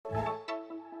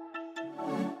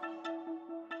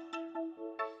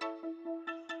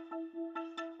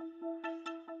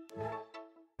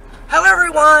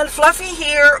everyone, Fluffy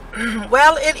here.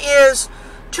 Well, it is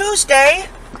Tuesday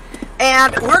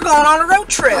and we're going on a road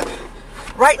trip.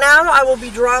 Right now I will be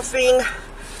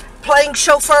playing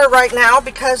chauffeur right now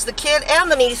because the kid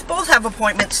and the niece both have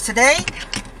appointments today.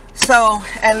 So,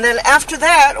 and then after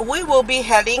that we will be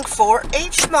heading for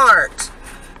HMart.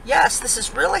 Yes, this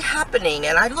is really happening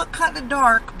and I look kind of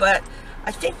dark, but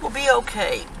I think we'll be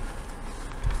okay.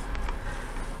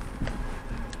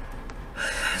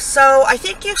 So, I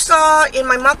think you saw in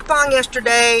my mukbang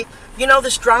yesterday, you know,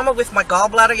 this drama with my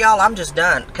gallbladder, y'all. I'm just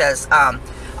done because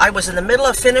I was in the middle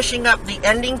of finishing up the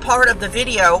ending part of the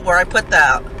video where I put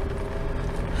the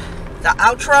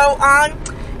outro on,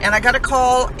 and I got a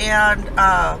call, and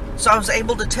so I was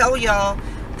able to tell y'all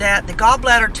that the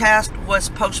gallbladder test was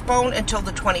postponed until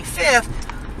the 25th,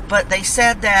 but they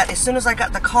said that as soon as I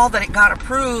got the call that it got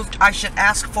approved, I should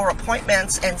ask for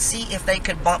appointments and see if they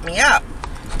could bump me up.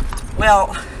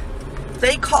 Well,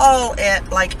 they call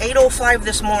at like 8:05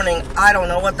 this morning. I don't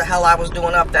know what the hell I was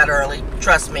doing up that early,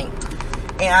 trust me.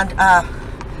 And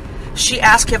she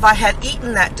asked if I had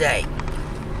eaten that day.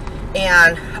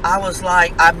 And I was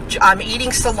like, I'm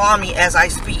eating salami as I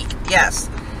speak, yes.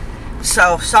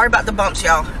 So, sorry about the bumps,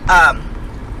 y'all.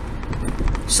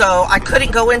 So, I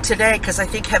couldn't go in today because I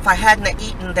think if I hadn't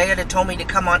eaten, they would have told me to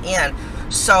come on in.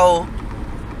 So,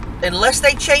 unless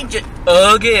they change it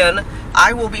again,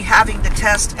 I will be having the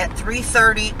test at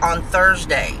 3:30 on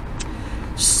Thursday.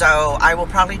 So I will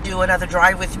probably do another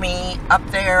drive with me up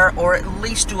there, or at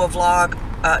least do a vlog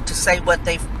to say what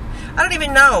they've... I don't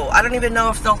even know. I don't even know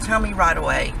if they'll tell me right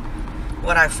away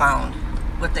what I found,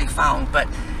 what they found. But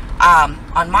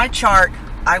on my chart,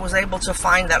 I was able to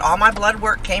find that all my blood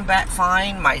work came back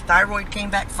fine, my thyroid came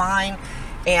back fine,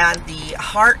 and the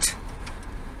heart,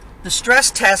 the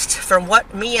stress test from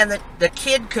what me and the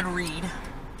kid could read,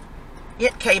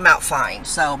 it came out fine.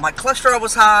 So my cholesterol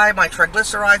was high, my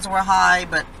triglycerides were high,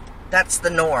 but that's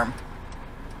the norm.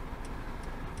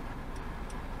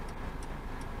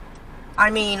 I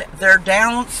mean, they're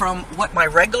down from what my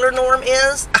regular norm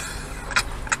is,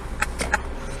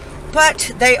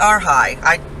 but they are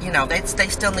high. You know, they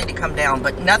still need to come down,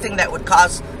 but nothing that would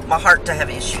cause my heart to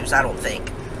have issues, I don't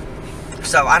think.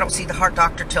 So I don't see the heart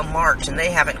doctor till March, and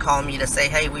they haven't called me to say,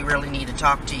 hey, we really need to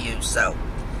talk to you. So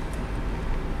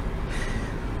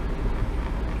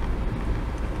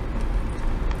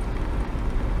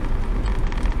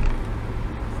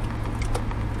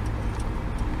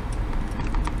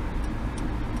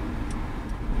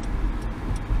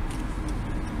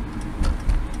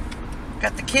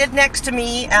got the kid next to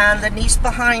me and the niece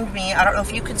behind me. I don't know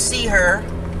if you can see her.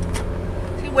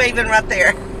 She's waving right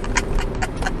there.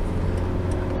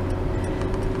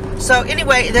 So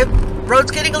anyway, the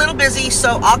road's getting a little busy,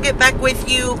 so I'll get back with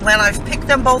you when I've picked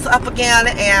them both up again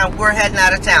and we're heading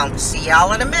out of town. See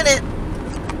y'all in a minute.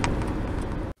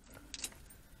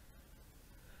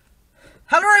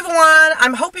 Hello everyone,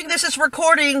 I'm hoping this is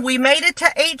recording. We made it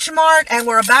to HMart and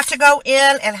we're about to go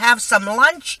in and have some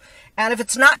lunch. And if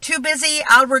it's not too busy,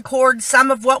 I'll record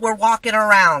some of what we're walking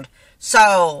around.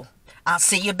 So, I'll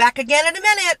see you back again in a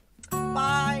minute.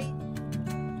 Bye.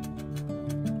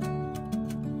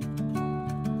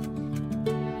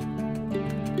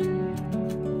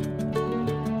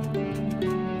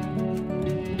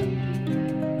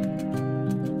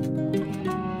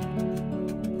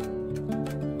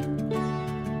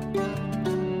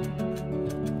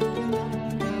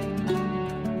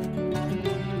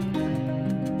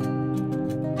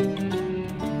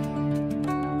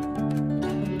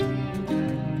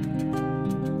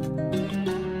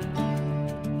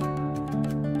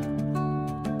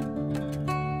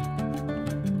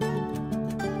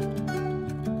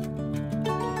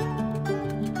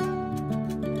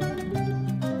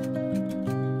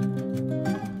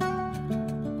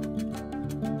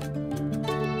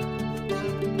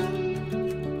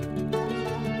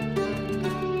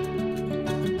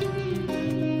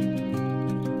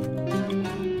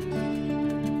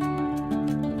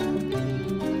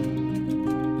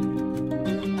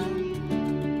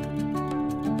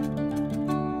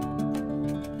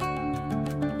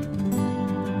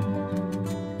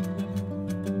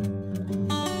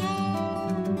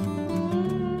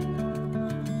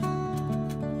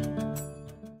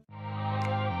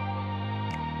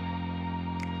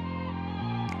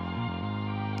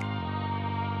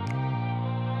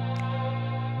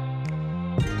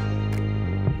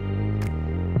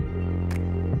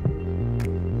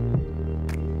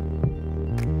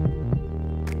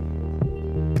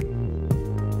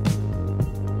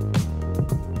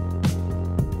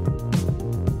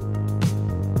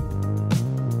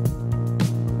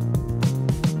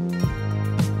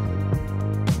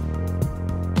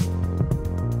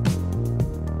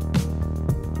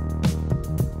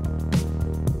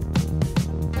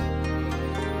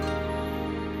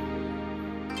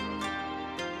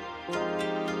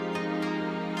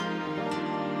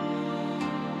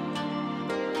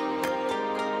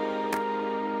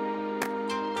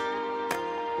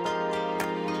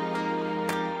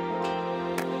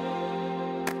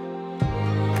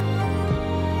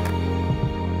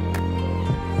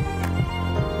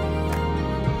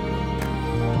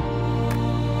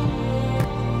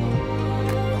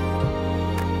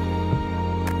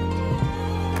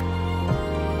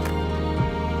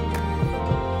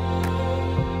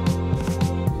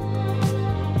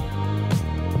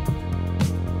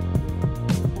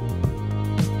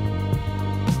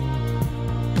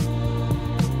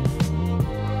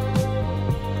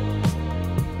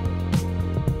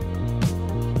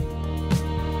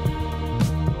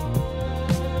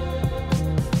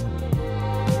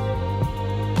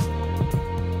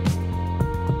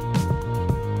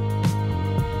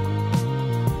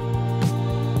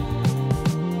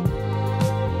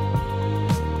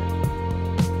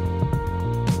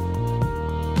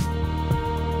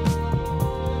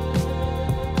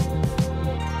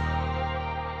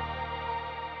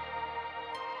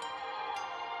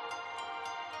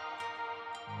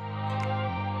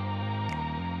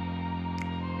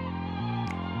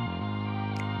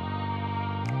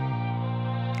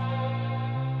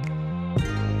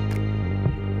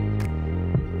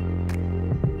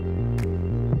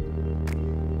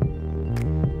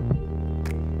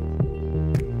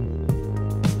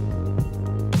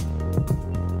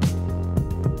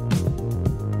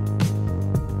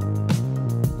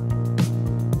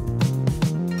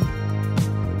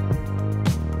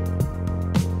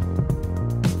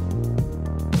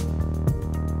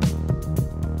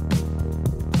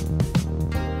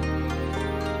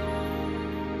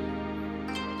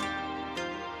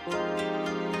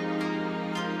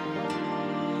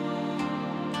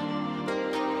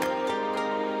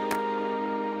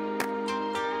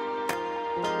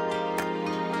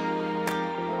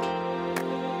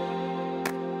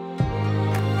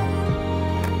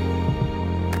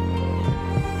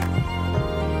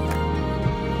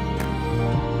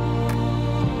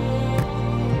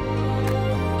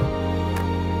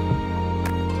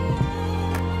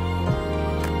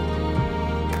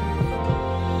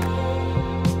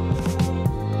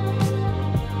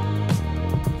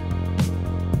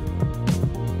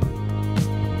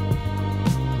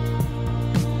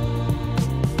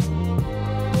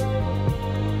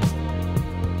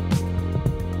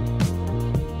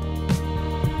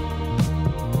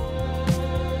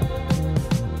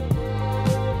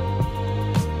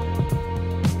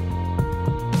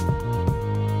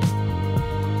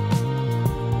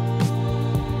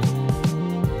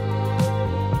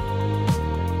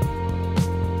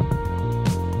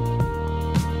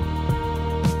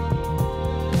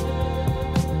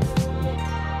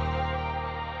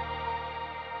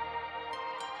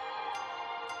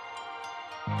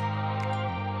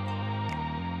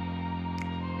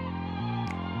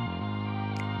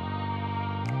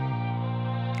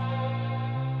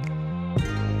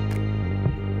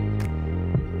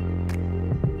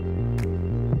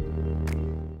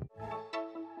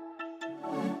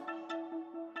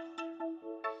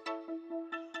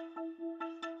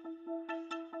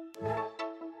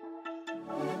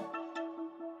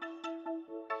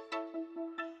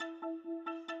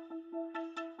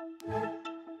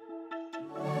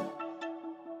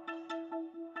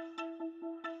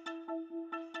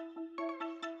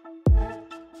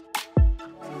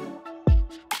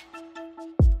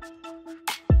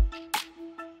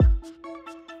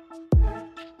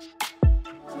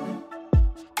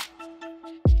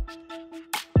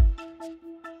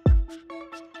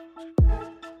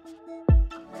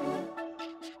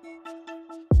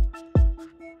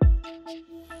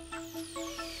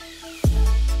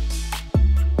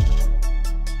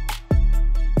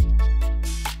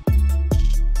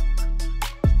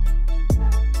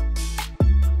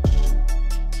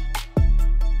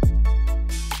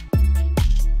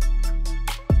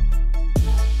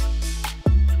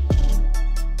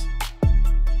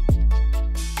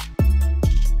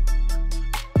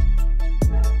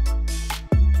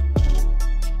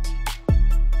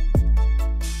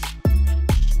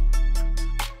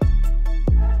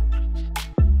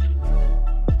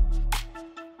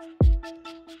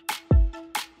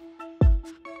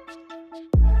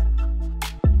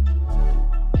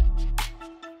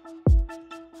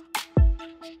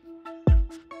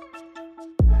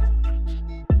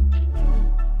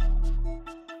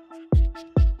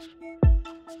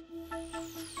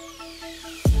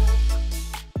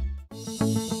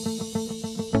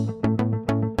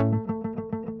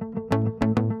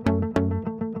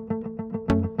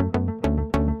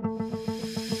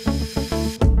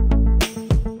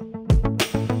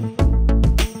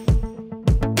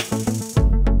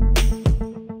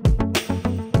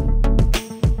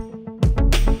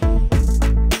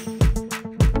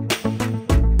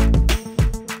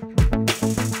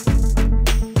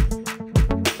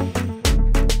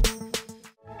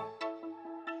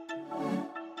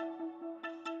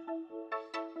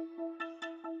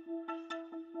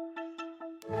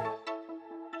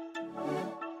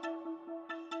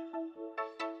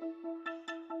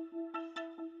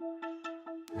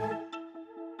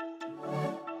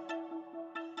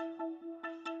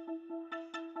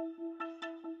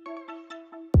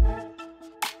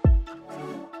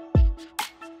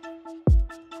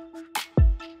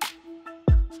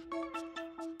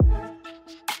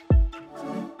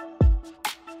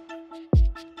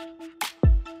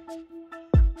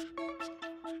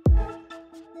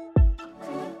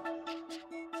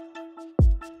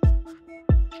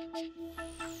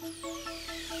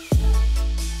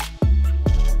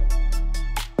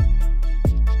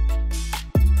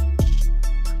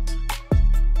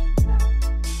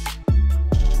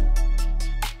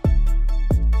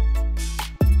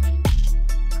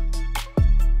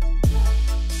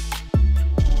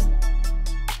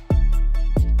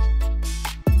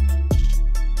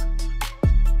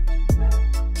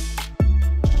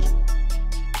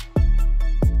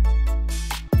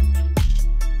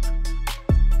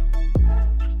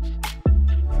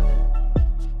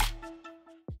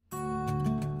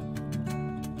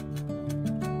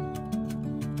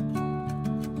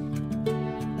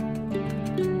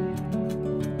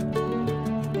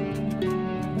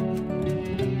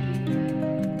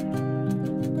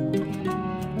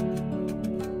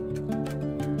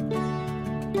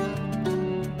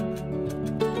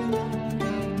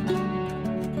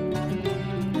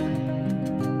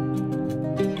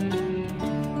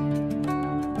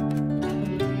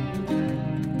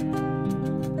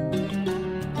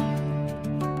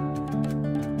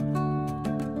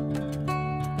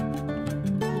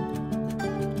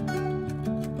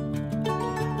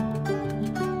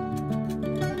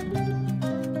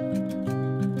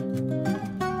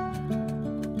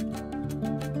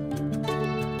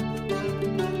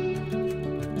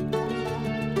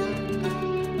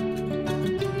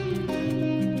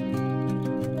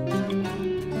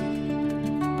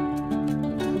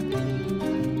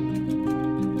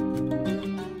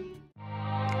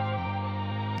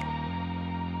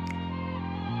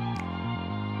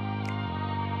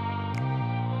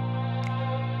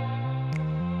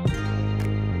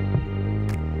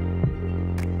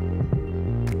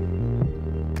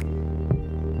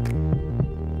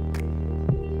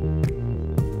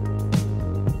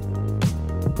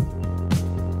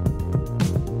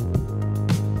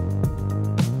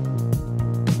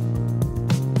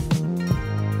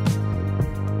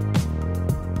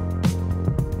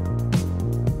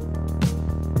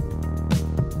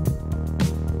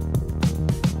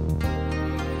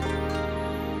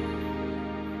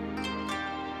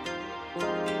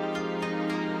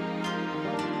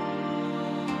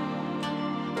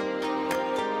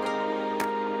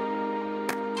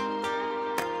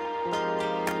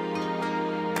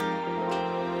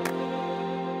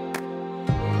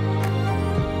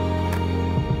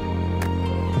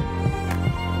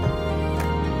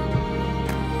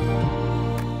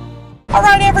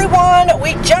 Alright everyone,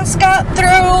 we just got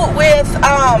through with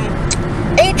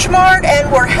HMart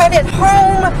and we're headed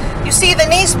home. You see the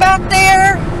niece back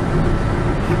there?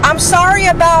 I'm sorry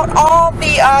about all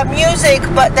the music,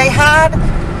 but they had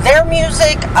their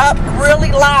music up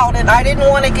really loud and I didn't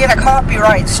want to get a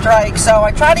copyright strike, so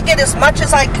I tried to get as much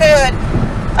as I could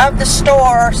of the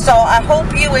store, so I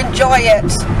hope you enjoy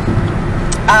it.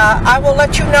 I will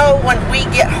let you know when we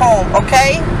get home,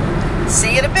 okay?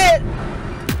 See you in a bit.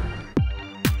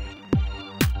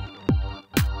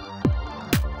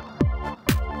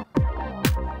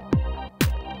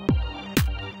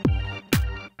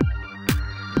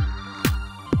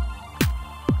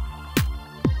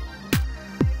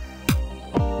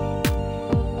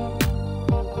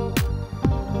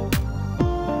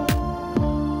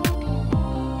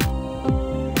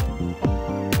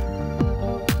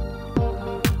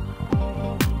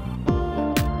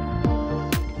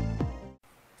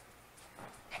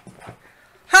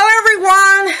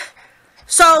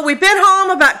 So we've been home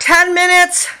about 10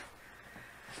 minutes.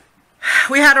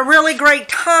 We had a really great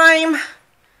time.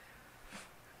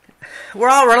 We're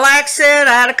all relaxing.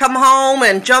 I had to come home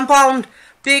and jump on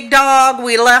Big Dog.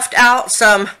 We left out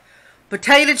some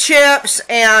potato chips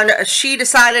and she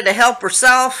decided to help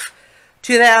herself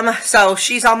to them. So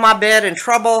she's on my bed in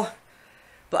trouble.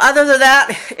 But other than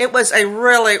that, it was a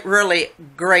really, really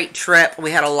great trip.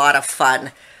 We had a lot of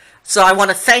fun. So I want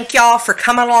to thank y'all for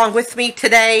coming along with me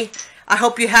today. I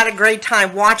hope you had a great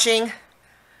time watching.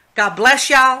 God bless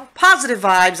y'all. Positive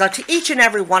vibes out to each and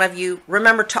every one of you.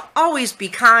 Remember to always be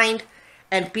kind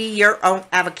and be your own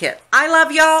advocate. I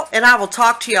love y'all and I will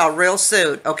talk to y'all real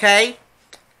soon, okay?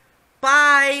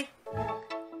 Bye.